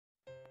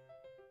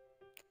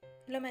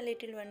Hello my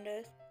little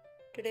wonders.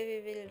 Today we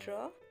will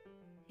draw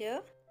a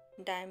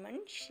diamond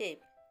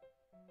shape.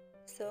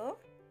 So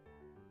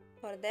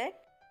for that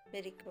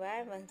we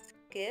require one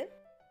scale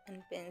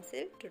and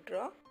pencil to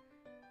draw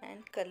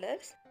and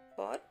colors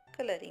for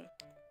coloring.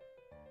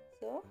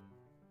 So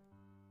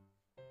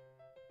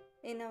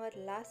in our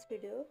last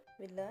video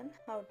we learned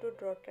how to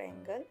draw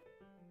triangle.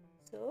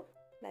 So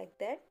like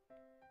that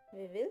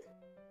we will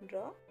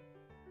draw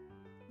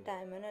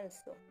diamond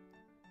also.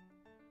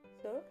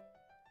 So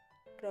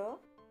draw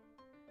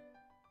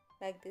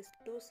like this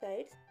two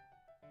sides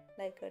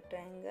like a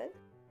triangle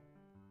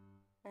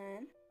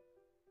and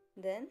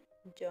then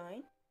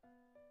join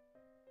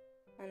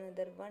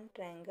another one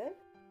triangle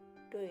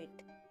to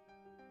it,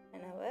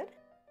 and our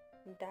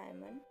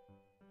diamond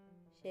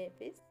shape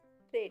is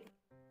ready.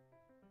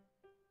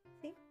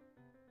 See,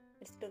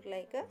 it's look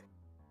like a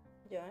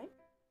join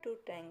two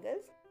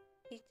triangles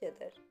each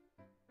other.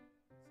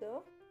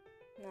 So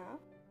now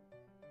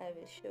I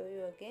will show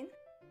you again.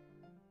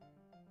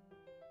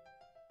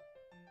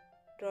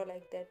 Draw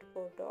like that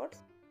 4 dots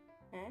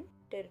and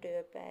tell to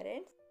your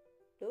parents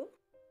to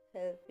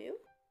help you.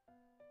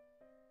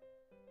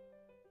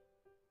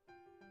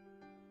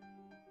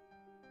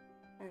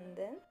 And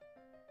then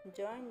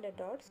join the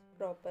dots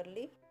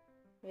properly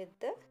with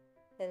the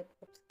help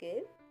of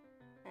scale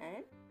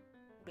and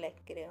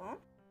black crayon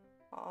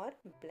or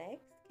black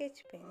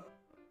sketch pen.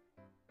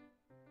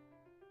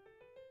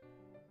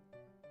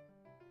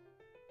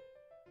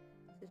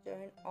 So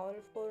join all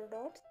 4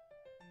 dots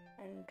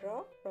and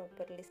draw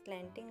properly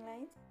slanting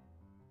lines,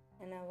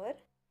 and our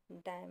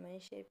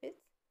diamond shape is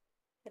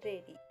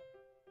ready.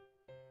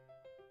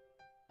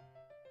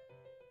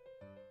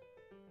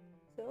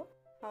 So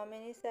how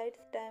many sides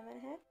diamond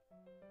has?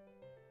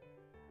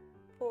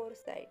 4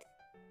 sides,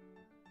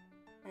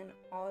 and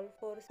all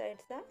 4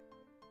 sides are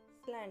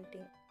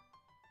slanting.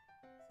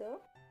 So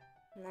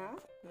now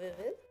we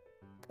will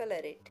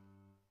color it.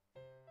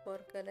 For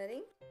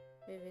coloring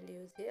we will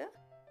use here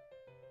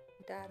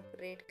dark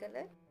red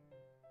color,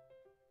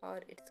 or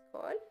it's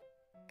called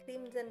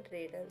crimson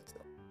red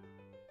also.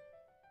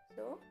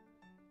 So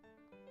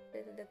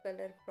fill the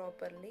color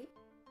properly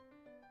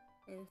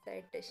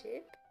inside the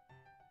shape.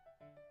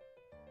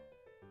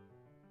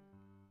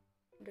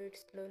 Do it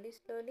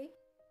slowly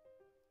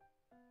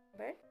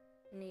but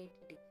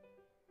neatly.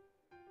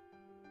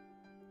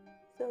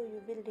 So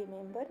you will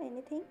remember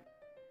anything?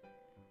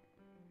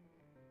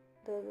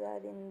 Those are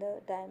in the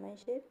diamond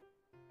shape.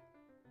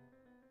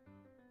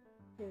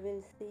 You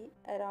will see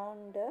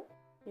around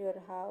your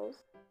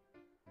house.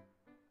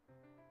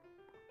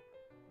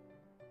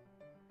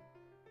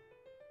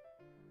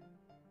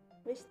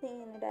 Which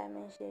thing in a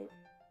diamond shape?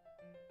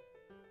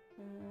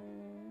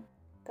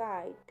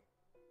 Kite.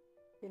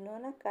 You know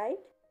na kite?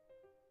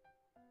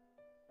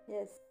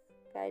 Yes,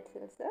 kites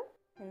also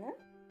in a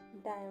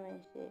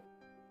diamond shape.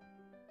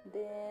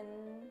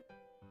 Then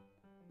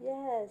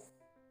yes,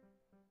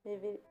 we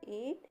will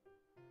eat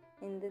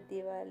in the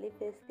Diwali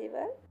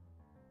festival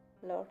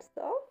lots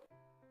of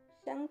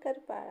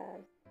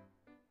Shankarparas.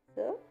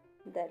 So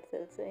that's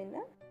also in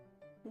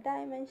a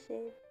diamond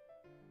shape.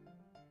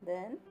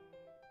 Then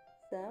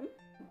some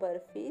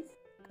burfis,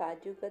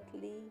 Kaju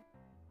Katli,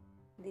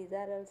 these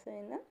are also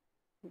in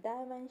a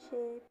diamond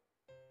shape.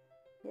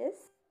 Yes,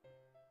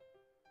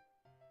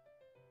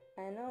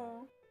 I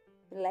know.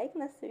 You like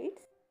na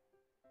sweets?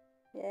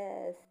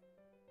 Yes.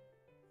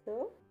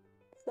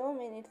 So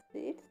many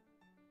sweets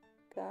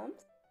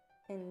comes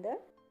in the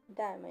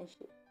diamond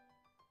shape.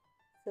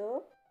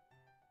 So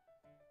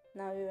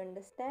now you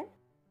understand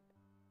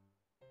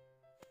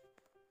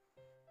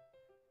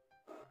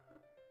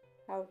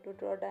how to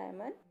draw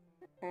diamond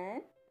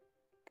and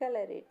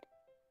color it.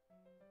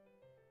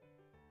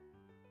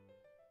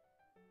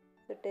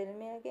 So tell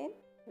me again,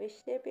 which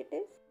shape it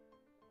is?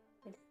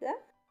 It's a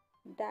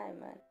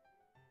diamond.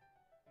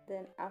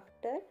 Then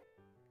after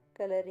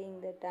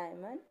coloring the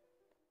diamond,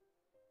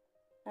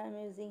 I am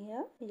using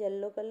here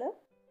yellow color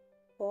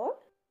for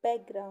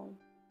background.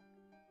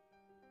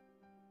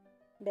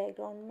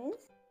 Background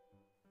means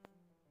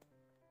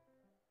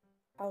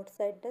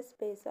outside the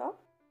space of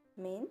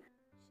main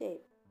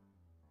shape.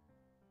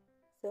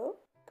 So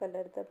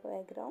color the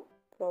background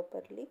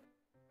properly.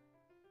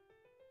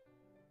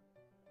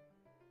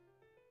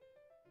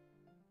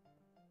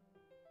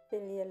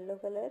 Fill yellow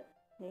color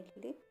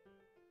neatly,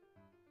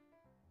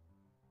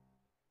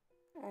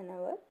 and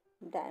our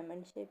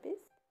diamond shape is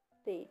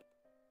ready.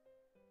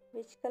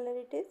 Which color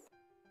it is?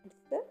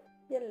 It's the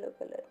yellow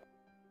color.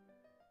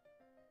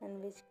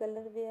 And which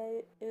color we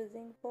are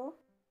using for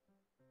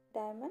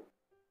diamond?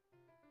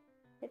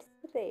 It's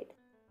red.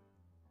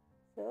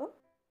 So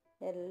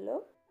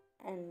yellow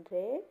and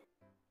red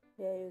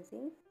we are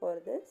using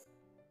for this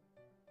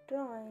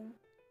drawing.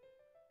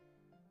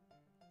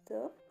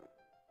 So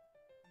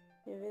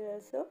you will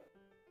also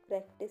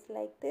practice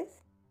like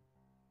this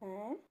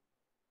and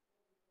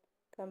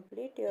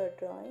complete your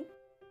drawing.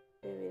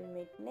 We will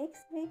meet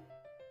next week.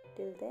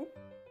 Till then,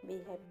 be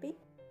happy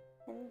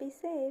and be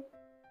safe.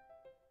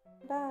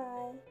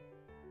 Bye.